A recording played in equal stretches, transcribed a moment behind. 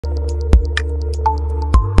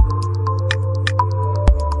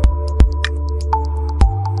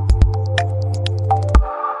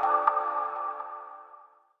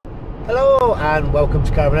and welcome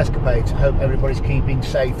to Caravan Escapades. I hope everybody's keeping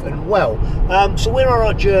safe and well. So we're on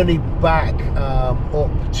our journey back up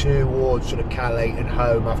towards sort of Calais and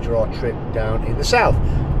home after our trip down in the south.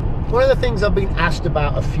 One of the things I've been asked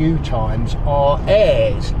about a few times are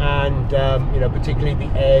airs, and particularly the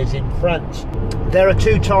airs in France. There are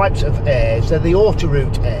two types of airs. They're the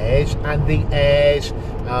Autoroute Aires and the airs,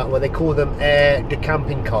 they call them air de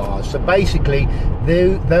camping cars. So basically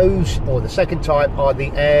those, or the second type, are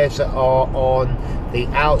the airs that are on the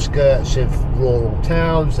outskirts of rural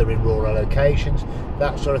towns. They're in rural locations,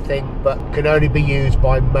 that sort of thing, but can only be used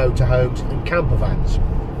by motorhomes and camper vans.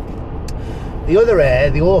 The other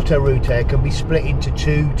air, the Autoroute Aire, can be split into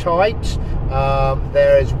two types.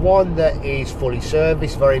 There is one that is fully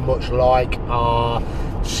serviced, very much like our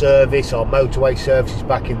motorway services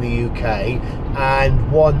back in the UK,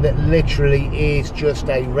 and one that literally is just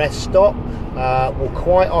a rest stop. Will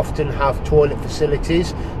quite often have toilet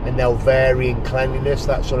facilities, and they'll vary in cleanliness,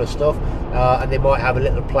 that sort of stuff, and they might have a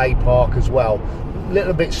little play park as well. A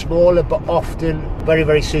little bit smaller, but often very,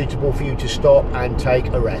 very suitable for you to stop and take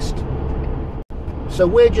a rest. So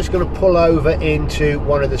we're just going to pull over into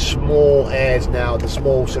one of the small airs now, the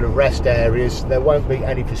small sort of rest areas. There won't be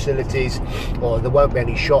any facilities, or there won't be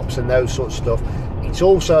any shops and those sorts of stuff. It's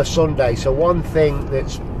also a Sunday, so one thing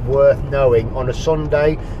that's worth knowing: on a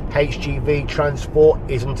Sunday, HGV transport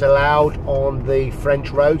isn't allowed on the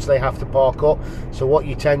French roads. They have to park up. So what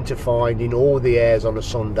you tend to find in all the airs on a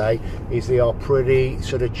Sunday is they are pretty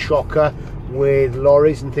sort of chocker with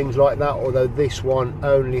lorries and things like that, although this one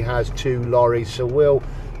only has 2 lorries. So we'll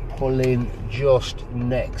pull in just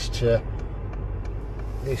next to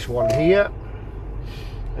this one here,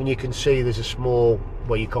 and you can see there's a small,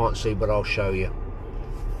 well, you can't see, but I'll show you.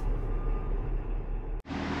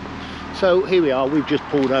 So here we are, we've just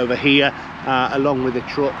pulled over here along with the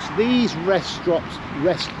trucks. These rest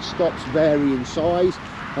stops vary in size.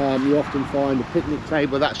 You often find a picnic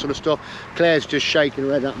table, that sort of stuff. Claire's just shaking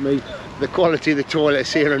her head at me. The quality of the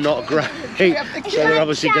toilets here are not great, so we're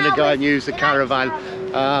obviously going to go and use the caravan.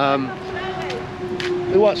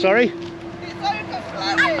 What, sorry? It's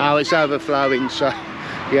overflowing. Oh, it's overflowing, so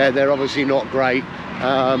yeah, they're obviously not great.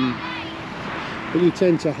 But you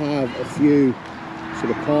tend to have a few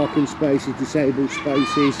sort of parking spaces, disabled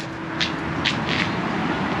spaces.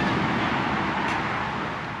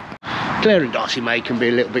 Claire and Darcy May can be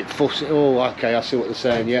a little bit fussy. Oh, okay, I see what they're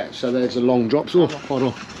saying. Yeah, so there's a long drop. Oh, hold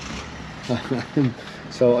on.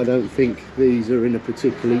 So I don't think these are in a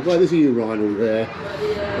particularly, well, there's a urinal there.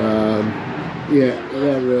 Yeah,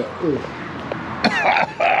 they're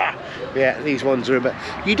yeah, these ones are a bit,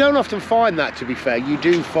 you don't often find that, to be fair. You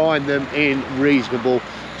do find them in reasonable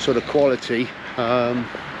sort of quality.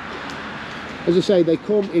 As I say, they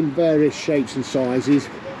come in various shapes and sizes.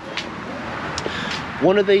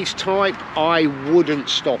 One of these type I wouldn't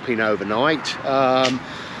stop in overnight.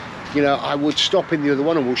 I would stop in the other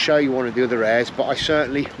one, and we'll show you one of the other airs, but I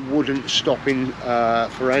certainly wouldn't stop in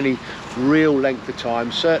for any real length of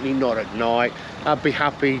time, certainly not at night. I'd be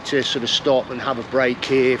happy to sort of stop and have a break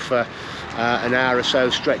here for an hour or so,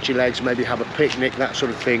 stretch your legs, maybe have a picnic, that sort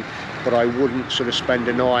of thing, but I wouldn't sort of spend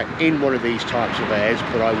a night in one of these types of airs,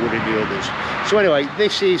 but I would in the others. So anyway,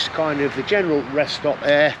 this is kind of the general rest stop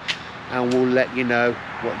air, and we'll let you know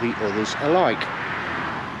what the others are like.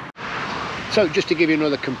 So just to give you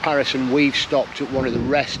another comparison, we've stopped at one of the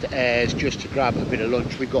rest airs just to grab a bit of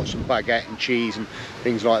lunch. We've got some baguette and cheese and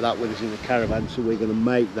things like that with us in the caravan, so we're going to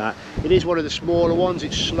make that. It is one of the smaller ones.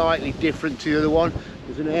 It's slightly different to the other one.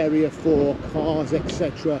 There's an area for cars,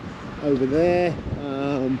 etc. over there,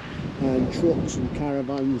 and trucks and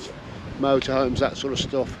caravans, motorhomes, that sort of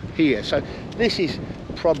stuff here. So this is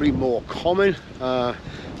probably more common.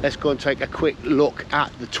 Let's go and take a quick look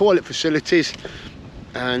at the toilet facilities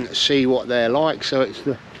and see what they're like. So it's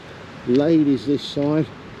the ladies this side.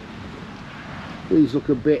 These look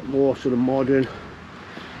a bit more sort of modern,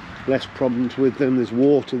 less problems with them. There's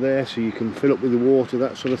water there, so you can fill up with the water,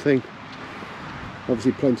 that sort of thing.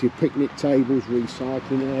 Obviously plenty of picnic tables,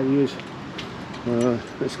 recycling areas.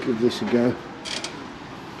 Let's give this a go.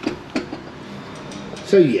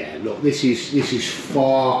 So yeah, look, this is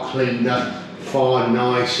far cleaner, far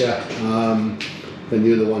nicer than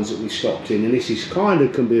the other ones that we stopped in, and this is kind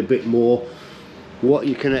of can be a bit more what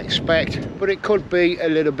you can expect, but it could be a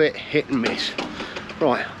little bit hit and miss.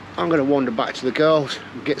 Right, I'm going to wander back to the girls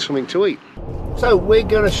and get something to eat. So we're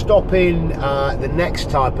going to stop in the next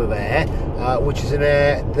type of air, which is an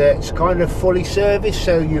air that's kind of fully serviced.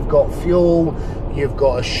 So you've got fuel, you've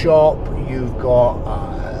got a shop, you've got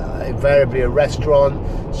invariably a restaurant,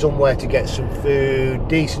 somewhere to get some food,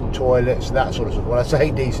 decent toilets, that sort of stuff. When I say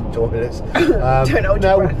decent toilets, don't hold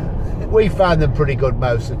your breath. we found them pretty good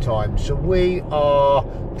most of the time. So we are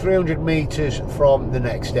 300 metres from the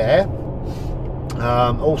next air.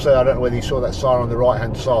 Also, I don't know whether you saw that sign on the right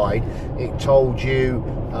hand side. It told you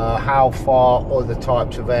how far other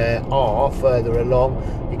types of air are further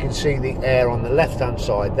along. You can see the air on the left hand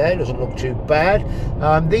side there. It doesn't look too bad.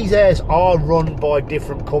 These airs are run by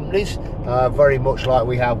different companies, very much like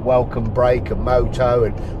we have Welcome Break and Moto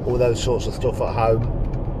and all those sorts of stuff at home.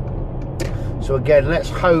 So again, let's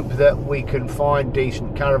hope that we can find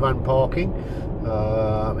decent caravan parking.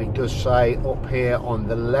 It does say up here on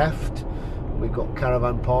the left we've got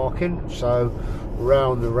caravan parking, so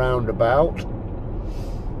round the roundabout.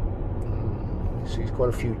 See, there's quite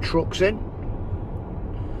a few trucks in.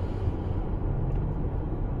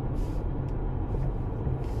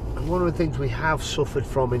 And one of the things we have suffered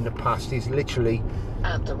from in the past is literally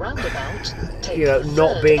at the roundabout,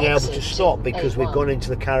 not being able to stop because we've gone into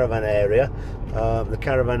the caravan area. The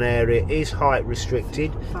caravan area is height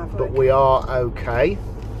restricted, but we are okay.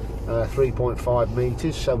 3.5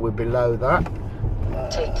 metres, so we're below that.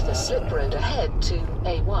 Take the slip road ahead to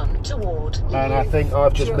A1 toward. And I think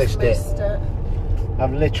I've just missed it.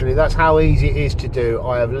 I've literally, that's how easy it is to do.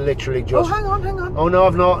 I have literally just... Oh, hang on. Oh, no,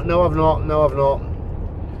 I've not. No, I've not. No, I've not.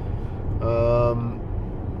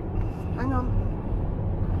 Hang on.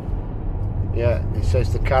 Yeah, it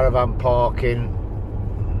says the caravan parking.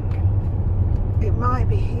 It might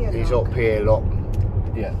be here. Is up here, look.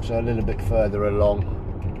 Yeah, so a little bit further along.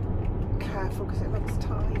 Careful, because it looks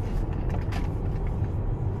tight.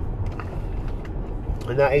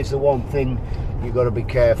 And that is the one thing you've got to be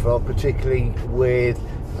careful of, particularly with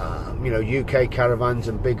UK caravans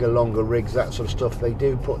and bigger, longer rigs, that sort of stuff. They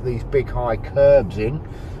do put these big high curbs in,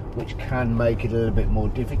 which can make it a little bit more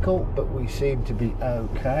difficult, but we seem to be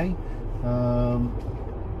okay. I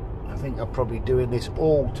think I'm probably doing this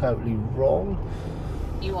all totally wrong.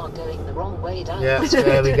 You are going the wrong way down. Yeah,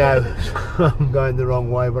 there we go. I'm going the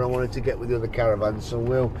wrong way, but I wanted to get with the other caravans, so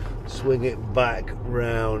we'll swing it back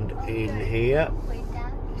round in here.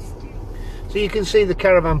 So you can see the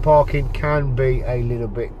caravan parking can be a little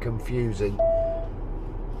bit confusing.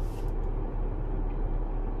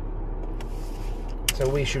 So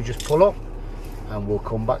we should just pull up and we'll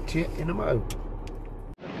come back to you in a moment.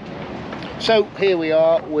 So here we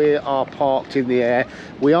are parked in the air.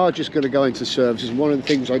 We are just going to go into services. One of the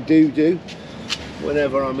things I do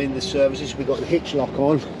whenever I'm in the services, we've got the hitch lock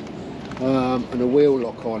on and a wheel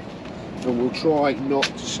lock on, and we'll try not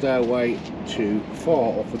to stay away too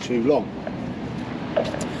far or for too long.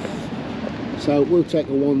 So we'll take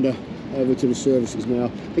a wander over to the services now.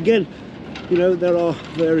 Again, there are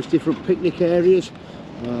various different picnic areas.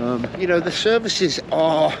 The services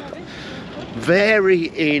are vary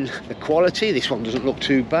in the quality. This one doesn't look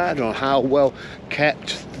too bad, or how well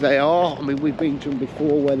kept they are. I mean, we've been to them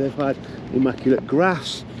before where they've had immaculate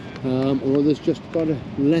grass, or others just kind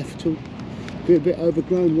of left to be a bit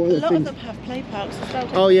overgrown. A lot of them have play parks as well.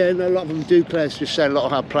 Oh yeah, and a lot of them do. Claire's just saying a lot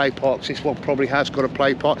of have play parks. This one probably has got a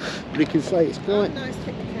play park, but you can say it's quite nice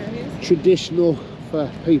picnic areas. Traditional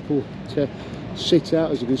for people to sit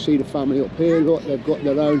out. As you can see, the family up here, look, they've got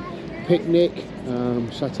their own picnic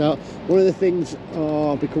sat out. One of the things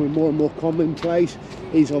are becoming more and more commonplace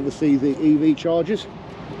is obviously the EV chargers,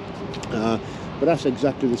 but that's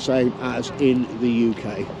exactly the same as in the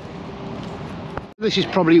UK. This is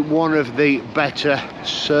probably one of the better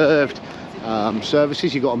served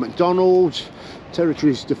services. You've got a McDonald's,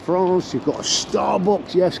 Territories de France, you've got a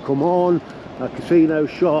Starbucks, yes, come on, a casino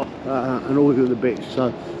shop, and all the other bits.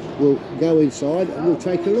 So we'll go inside and we'll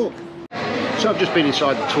take a look. So I've just been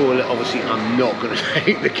inside the toilet. Obviously I'm not going to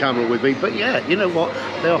take the camera with me, but yeah, you know what,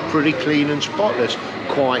 they are pretty clean and spotless,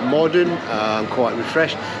 quite modern, quite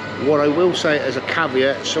refreshed. What I will say as a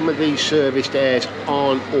caveat, some of these serviced airs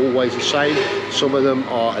aren't always the same. Some of them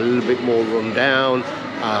are a little bit more run down,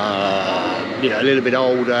 a little bit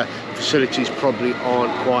older. Facilities probably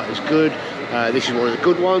aren't quite as good. This is one of the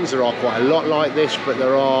good ones. There are quite a lot like this, but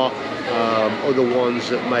there are other ones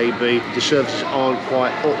that maybe the services aren't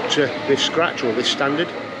quite up to this scratch or this standard.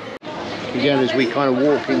 Again, as we kind of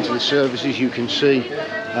walk into the services, you can see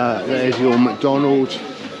there's your McDonald's,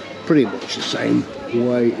 pretty much the same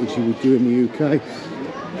way as you would do in the UK.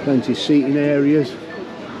 Plenty of seating areas,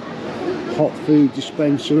 hot food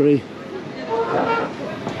dispensary,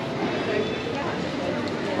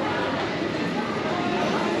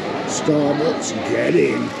 Starbucks, get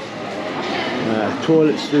in.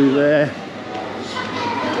 Toilets through there,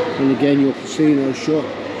 and again your casino shop.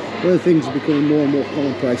 Other things are becoming more and more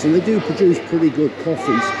commonplace, and they do produce pretty good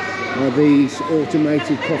coffees. These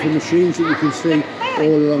automated coffee machines that you can see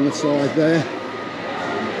all along the side there.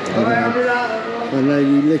 and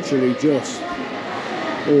then you literally just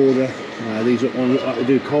order. These are on, they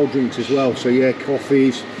do cold drinks as well, so yeah,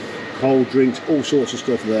 coffees, cold drinks, all sorts of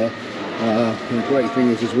stuff there. And the great thing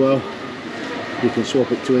is as well, you can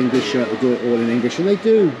swap it to English, do it all in English, and they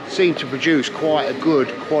do seem to produce quite a good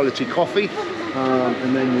quality coffee.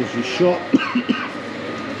 And then there's your shop,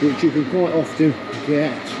 which you can quite often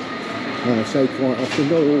get, say quite often,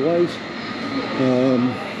 not always,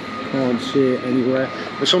 can't see it anywhere,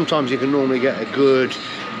 but sometimes you can normally get a good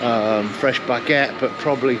fresh baguette, but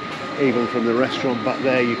probably even from the restaurant back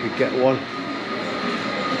there you could get one.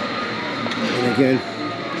 And again,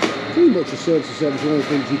 pretty much a service to service. One of the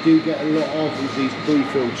things you do get a lot of is these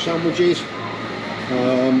pre-filled sandwiches.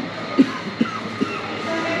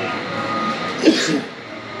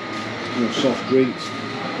 Your soft drinks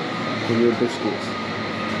and your biscuits.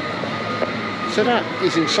 So that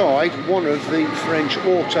is inside one of the French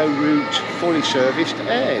Autoroute fully serviced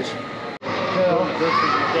Aires.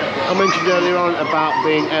 I mentioned earlier on about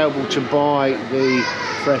being able to buy the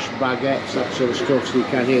fresh baguettes, that sort of stuff, so you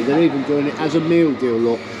can here. They're even doing it as a meal deal,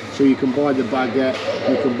 look. So you can buy the baguette,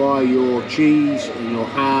 you can buy your cheese and your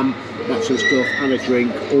ham, that sort of stuff, and a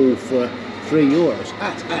drink, all for €3.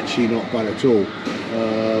 That's actually not bad at all.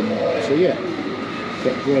 So yeah,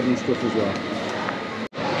 get bread and stuff as well.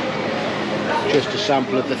 Just a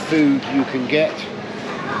sample of the food you can get.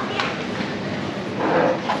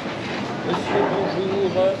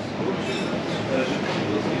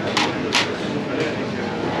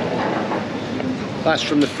 That's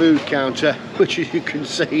from the food counter, which as you can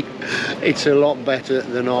see, it's a lot better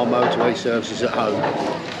than our motorway services at home.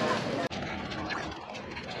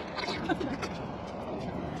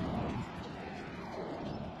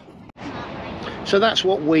 So that's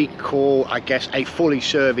what we call, I guess, a fully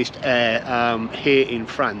serviced Aire here in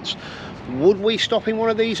France. Would we stop in one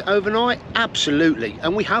of these overnight? Absolutely,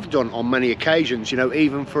 and we have done on many occasions, you know,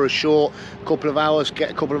 even for a short couple of hours,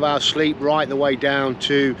 get a couple of hours sleep right the way down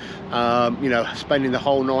to, you know, spending the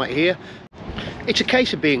whole night here. It's a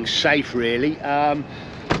case of being safe, really.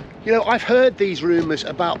 You know, I've heard these rumours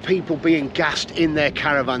about people being gassed in their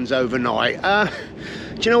caravans overnight.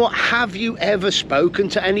 Do you know what? Have you ever spoken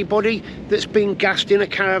to anybody that's been gassed in a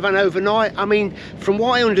caravan overnight? I mean, from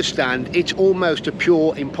what I understand, it's almost a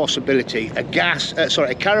pure impossibility. A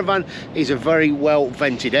caravan is a very well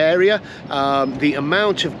vented area. The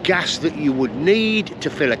amount of gas that you would need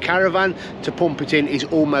to fill a caravan, to pump it in, is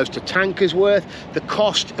almost a tanker's worth. The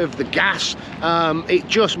cost of the gas, it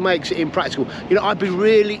just makes it impractical. You know, I'd be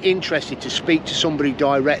really interested to speak to somebody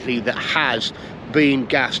directly that has been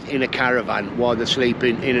gassed in a caravan while they're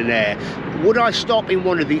sleeping in an Aire. Would I stop in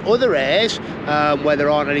one of the other Aires where there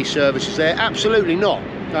aren't any services there? Absolutely not.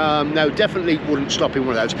 No, definitely wouldn't stop in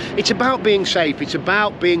one of those. It's about being safe, it's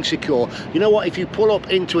about being secure. You know what, if you pull up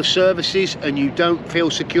into a services and you don't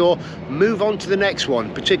feel secure, move on to the next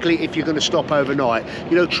one, particularly if you're going to stop overnight.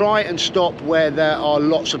 You know, try and stop where there are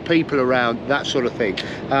lots of people around, that sort of thing.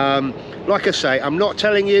 Like I say, I'm not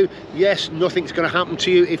telling you, yes, nothing's going to happen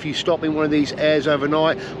to you if you stop in one of these Aires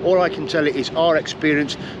overnight. All I can tell you is our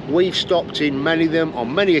experience. We've stopped in many of them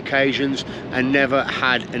on many occasions and never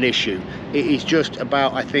had an issue. It is just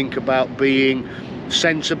about, I think, about being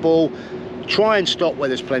sensible. Try and stop where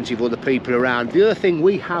there's plenty of other people around. The other thing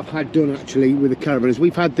we have had done actually with the caravan is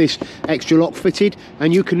we've had this extra lock fitted,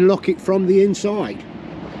 and you can lock it from the inside.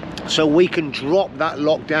 So we can drop that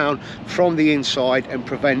lock down from the inside and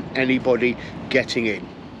prevent anybody getting in.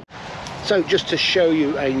 So just to show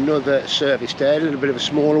you another service there, a little bit of a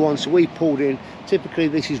smaller one. So we pulled in, typically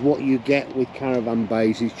this is what you get with caravan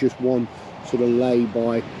bays, it's just one sort of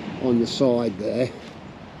lay-by on the side there.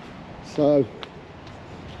 So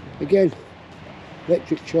again,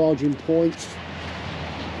 electric charging points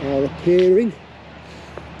are appearing,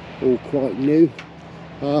 all quite new.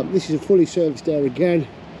 This is a fully serviced Aire again,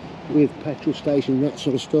 with petrol station, that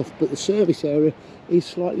sort of stuff, but the service area is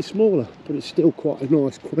slightly smaller, but it's still quite a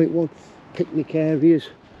nice quiet one. Picnic areas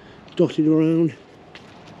dotted around.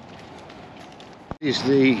 This is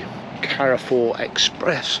the Caravan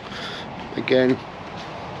Express. Again,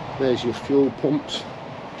 there's your fuel pumps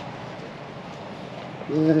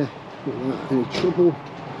there, without any trouble.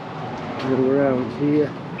 Go around here,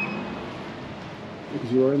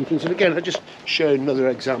 there's your entrance, and again I just showed another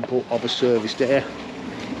example of a serviced Aire.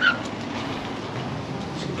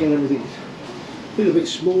 Again, everything's a little bit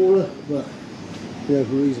smaller, but you know,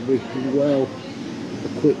 reasonably well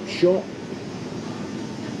equipped shop.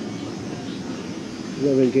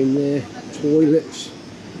 Everything in there, toilets,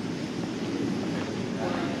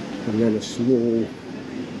 and then a small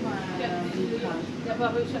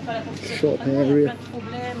shop area,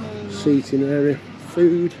 seating area,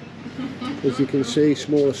 food. As you can see,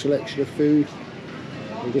 smaller selection of food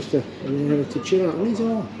and just an area to chill out. And these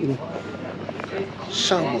are, you know,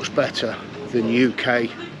 so much better than UK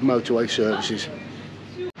motorway services.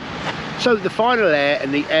 So the final air,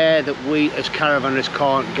 and the air that we as caravanners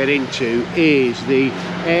can't get into, is the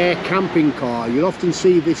air camping car. You'll often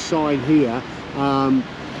see this sign here,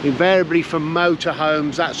 invariably from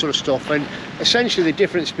motorhomes, that sort of stuff. And essentially the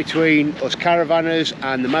difference between us caravanners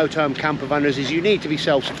and the motorhome campervanners is you need to be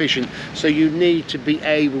self-sufficient. So you need to be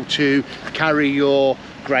able to carry your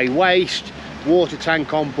grey waste, water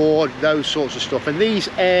tank on board, those sorts of stuff. And these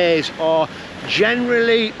airs are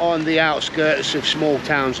generally on the outskirts of small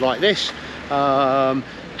towns like this,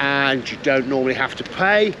 and you don't normally have to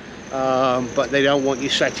pay, but they don't want you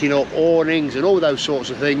setting up awnings and all those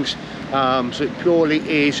sorts of things, so it purely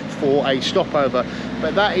is for a stopover.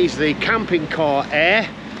 But that is the camping car air,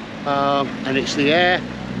 and it's the air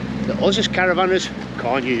that us as caravanners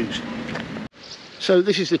can't use. So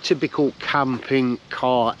this is the typical camping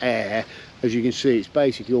car air. As you can see, it's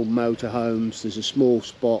basically all motorhomes. There's a small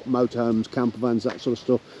spot, motorhomes, campervans, that sort of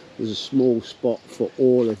stuff. There's a small spot for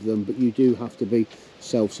all of them, but you do have to be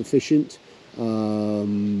self-sufficient. They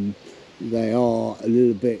are a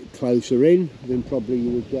little bit closer in than probably you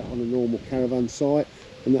would get on a normal caravan site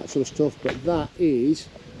and that sort of stuff, but that is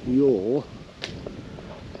your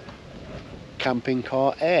camping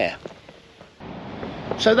car air.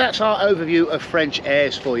 So that's our overview of French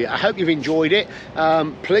airs for you. I hope you've enjoyed it.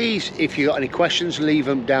 Please, if you've got any questions, leave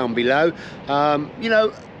them down below. You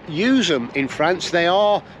know, use them in France. They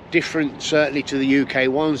are different, certainly, to the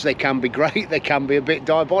UK ones. They can be great, they can be a bit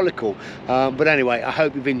diabolical. But anyway, I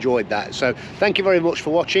hope you've enjoyed that. So thank you very much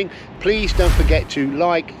for watching. Please don't forget to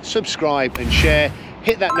like, subscribe and share.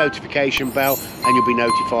 Hit that notification bell and you'll be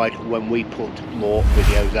notified when we put more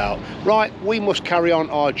videos out. Right, we must carry on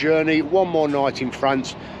our journey. One more night in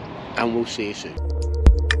France and we'll see you soon.